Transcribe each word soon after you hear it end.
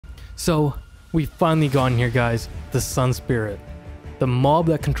So, we finally got in here, guys. The Sun Spirit. The mob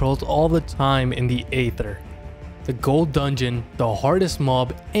that controls all the time in the Aether. The gold dungeon, the hardest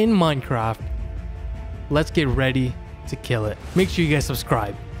mob in Minecraft. Let's get ready to kill it. Make sure you guys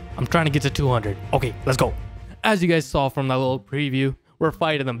subscribe. I'm trying to get to 200. Okay, let's go. As you guys saw from that little preview, we're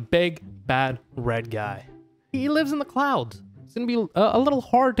fighting the big, bad, red guy. He lives in the clouds. It's gonna be a little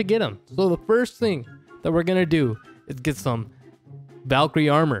hard to get him. So the first thing that we're gonna do is get some Valkyrie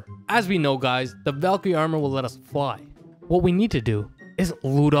armor. As we know, guys, the Valkyrie armor will let us fly. What we need to do is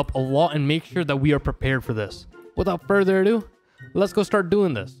loot up a lot and make sure that we are prepared for this. Without further ado, let's go start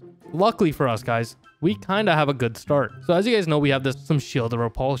doing this. Luckily for us, guys, we kind of have a good start. So as you guys know, we have some shield of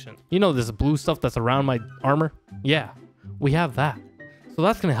repulsion. You know this blue stuff that's around my armor? Yeah, we have that. So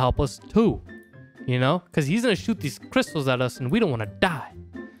that's going to help us too, you know? Because he's going to shoot these crystals at us and we don't want to die.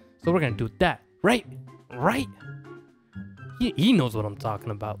 So we're going to do that, right? Right? He knows what I'm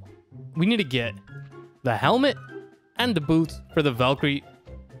talking about. We need to get the helmet and the boots for the Valkyrie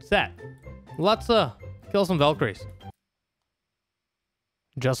set. Let's kill some Valkyries.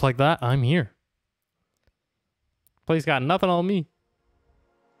 Just like that, I'm here. Place got nothing on me.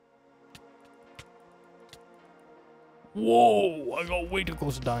 Whoa, I got way too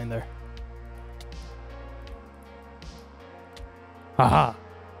close to dying there. Haha.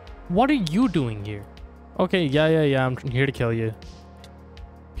 What are you doing here? Okay, yeah, I'm here to kill you.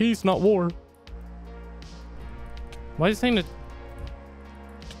 Peace, not war. Why is it saying to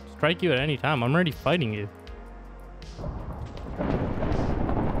strike you at any time? I'm already fighting you.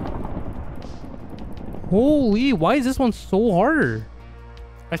 Holy, why is this one so harder?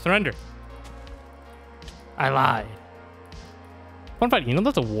 I surrender. I lied. Fun fact, you know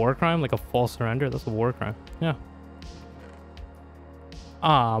that's a war crime? Like a false surrender? That's a war crime. Yeah.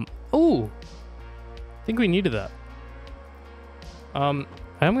 Ooh. I think we needed that. I'm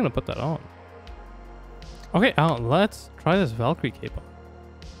gonna put that on. Okay, let's try this Valkyrie cape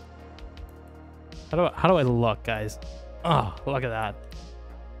on. How do I look, guys? Oh, look at that.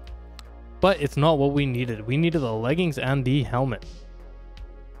 But it's not what we needed. We needed the leggings and the helmet.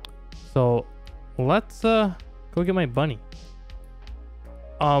 So let's go get my bunny.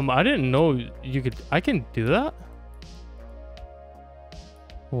 I didn't know I can do that.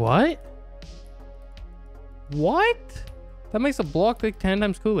 What? What? That makes a block like 10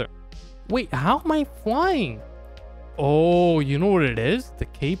 times cooler. Wait, how am I flying? Oh, you know what it is? The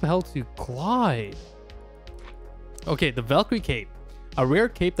cape helps you glide. Okay, the Valkyrie cape. A rare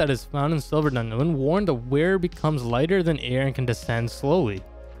cape that is found in Silver Dungeon. When worn, the wearer becomes lighter than air and can descend slowly.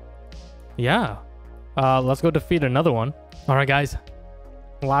 Yeah. Let's go defeat another one. Alright, guys.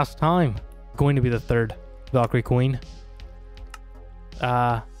 Last time. Going to be the third Valkyrie Queen.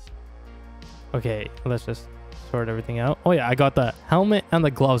 Okay, let's just sort everything out. Oh yeah, I got the helmet and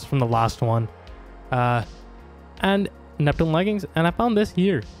the gloves from the last one. And Neptune leggings. And I found this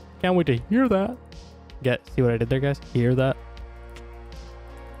here. Can't wait to hear that. See what I did there, guys? Hear that?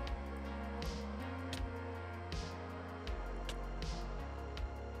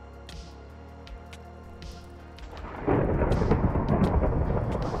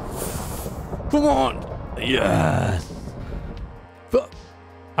 Come on! Yes!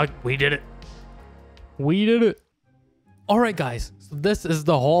 We did it. We did it. Alright, guys. So this is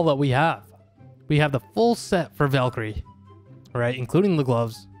the haul that we have. We have the full set for Valkyrie. Alright, including the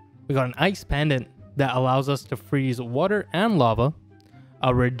gloves. We got an ice pendant that allows us to freeze water and lava.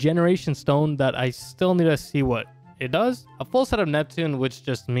 A regeneration stone that I still need to see what it does. A full set of Neptune, which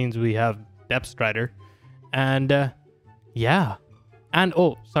just means we have Depth Strider. And yeah. And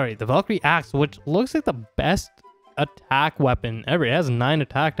oh, sorry, the Valkyrie axe, which looks like the best attack weapon ever. It has 9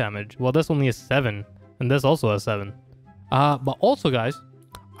 attack damage. Well, this only has 7, and this also has 7. But also, guys,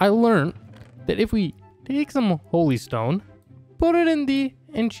 I learned that if we take some holy stone, put it in the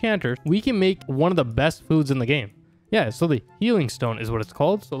enchanter, we can make one of the best foods in the game. Yeah, so the healing stone is what it's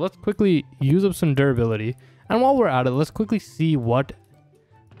called. So let's quickly use up some durability, and while we're at it, let's quickly see what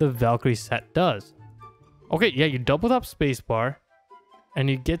the Valkyrie set does. Okay, yeah, you double up spacebar. And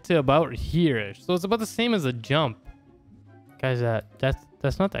you get to about here. So it's about the same as a jump. Guys,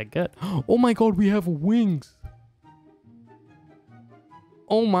 that's not that good. Oh my god, we have wings.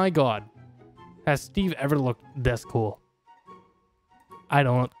 Oh my god. Has Steve ever looked this cool? I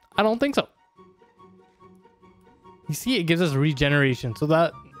don't think so. You see, it gives us regeneration. So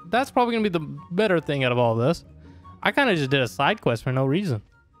that's probably gonna be the better thing out of all this. I kind of just did a side quest for no reason.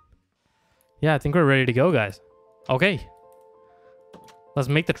 Yeah, I think we're ready to go, guys. Okay. Let's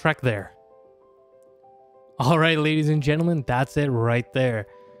make the trek there. All right, ladies and gentlemen, that's it right there.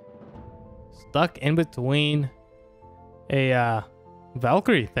 Stuck in between a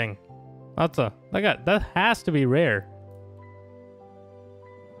Valkyrie thing. That has to be rare.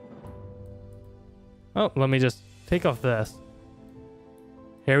 Oh, let me just take off this.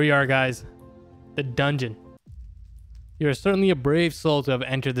 Here we are, guys. The dungeon. You are certainly a brave soul to have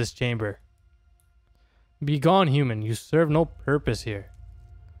entered this chamber. Begone, human. You serve no purpose here.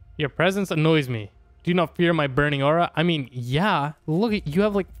 Your presence annoys me. Do you not fear my burning aura? I mean, yeah. Look, you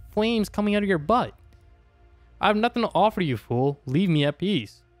have like flames coming out of your butt. I have nothing to offer you, fool. Leave me at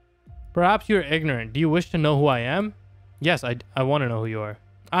peace. Perhaps you are ignorant. Do you wish to know who I am? Yes, I want to know who you are.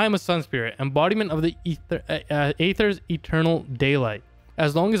 I am a sun spirit, embodiment of the Aether's eternal daylight.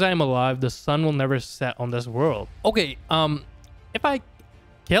 As long as I am alive, the sun will never set on this world. Okay, if I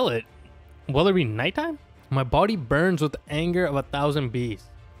kill it, will it be nighttime? My body burns with the anger of 1,000 beasts.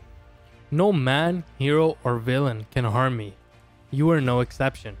 No man, hero, or villain can harm me. You are no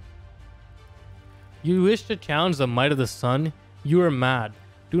exception. You wish to challenge the might of the sun? You are mad.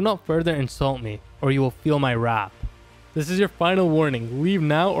 Do not further insult me, or you will feel my wrath. This is your final warning. Leave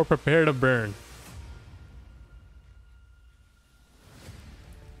now or prepare to burn.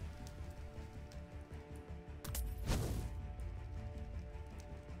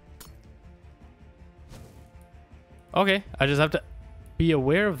 Okay, I just have to be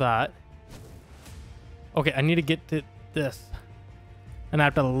aware of that. Okay, I need to get to this. And I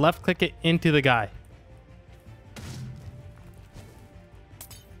have to left click it into the guy.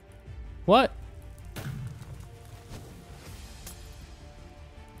 What?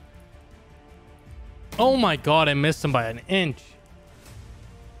 Oh my god, I missed him by an inch.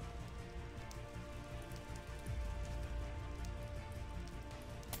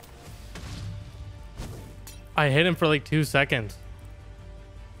 I hit him for like 2 seconds.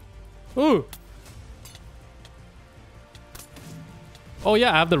 Ooh. Oh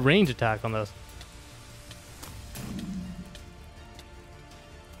yeah, I have the range attack on this.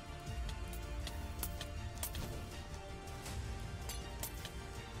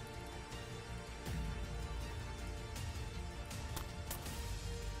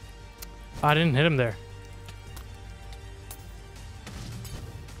 I didn't hit him there.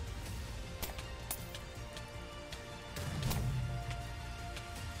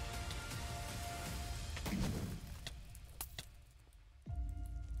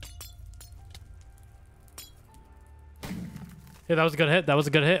 Yeah, that was a good hit. That was a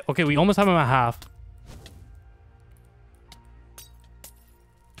good hit. Okay, we almost have him at half.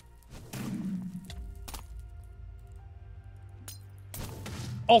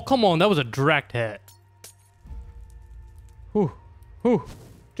 Oh, come on. That was a direct hit. Whew. Whew.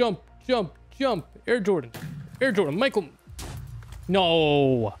 Jump, jump, jump. Air Jordan. Air Jordan. Michael.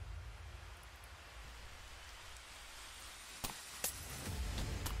 No.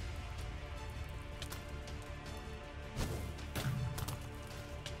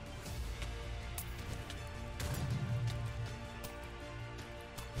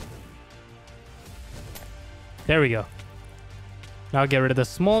 There we go. Now get rid of the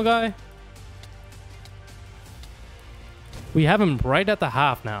small guy. We have him right at the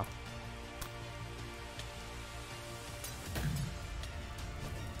half now.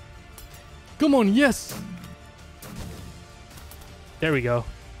 Come on, yes! There we go.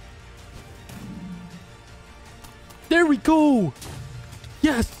 There we go!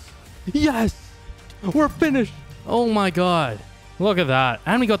 Yes! Yes! We're finished! Oh my god. Look at that.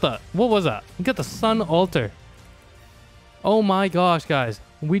 And we got the... What was that? We got the sun altar. Oh my gosh, guys.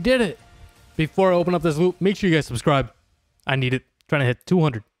 We did it. Before I open up this loop, make sure you guys subscribe. I need it. Trying to hit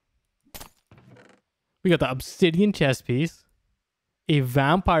 200. We got the obsidian chest piece, a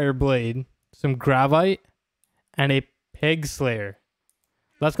vampire blade, some gravite, and a pig slayer.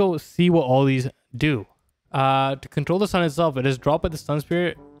 Let's go see what all these do. To control the sun itself, it is dropped by the sun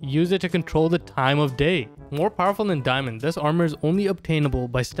spirit. Use it to control the time of day. More powerful than diamond, this armor is only obtainable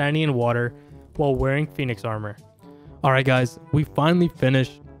by standing in water while wearing phoenix armor. Alright guys, we finally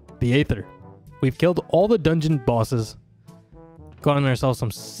finished the Aether. We've killed all the dungeon bosses. Gotten ourselves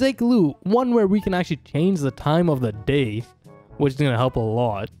some sick loot. One where we can actually change the time of the day, which is going to help a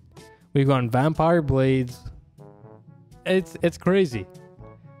lot. We've gotten vampire blades. It's crazy.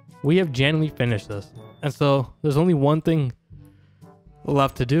 We have genuinely finished this. And so there's only one thing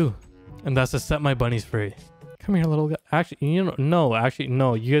left to do. And that's to set my bunnies free. Come here, little guy. Actually, no.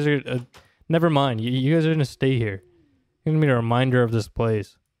 You guys are... never mind. You guys are going to stay here. Give me a reminder of this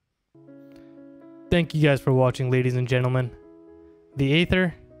place. Thank you guys for watching, ladies and gentlemen. The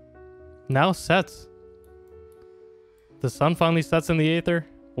Aether now sets. The sun finally sets in the Aether.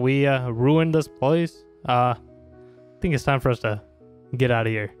 We ruined this place. I think it's time for us to get out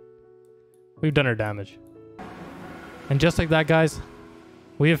of here. We've done our damage. And just like that, guys,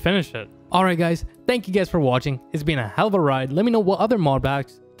 we have finished it. Alright guys, thank you guys for watching. It's been a hell of a ride. Let me know what other mod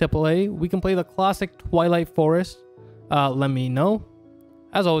packs to play. We can play the classic Twilight Forest. Let me know.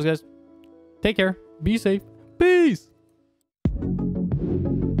 As always guys, take care, be safe, peace!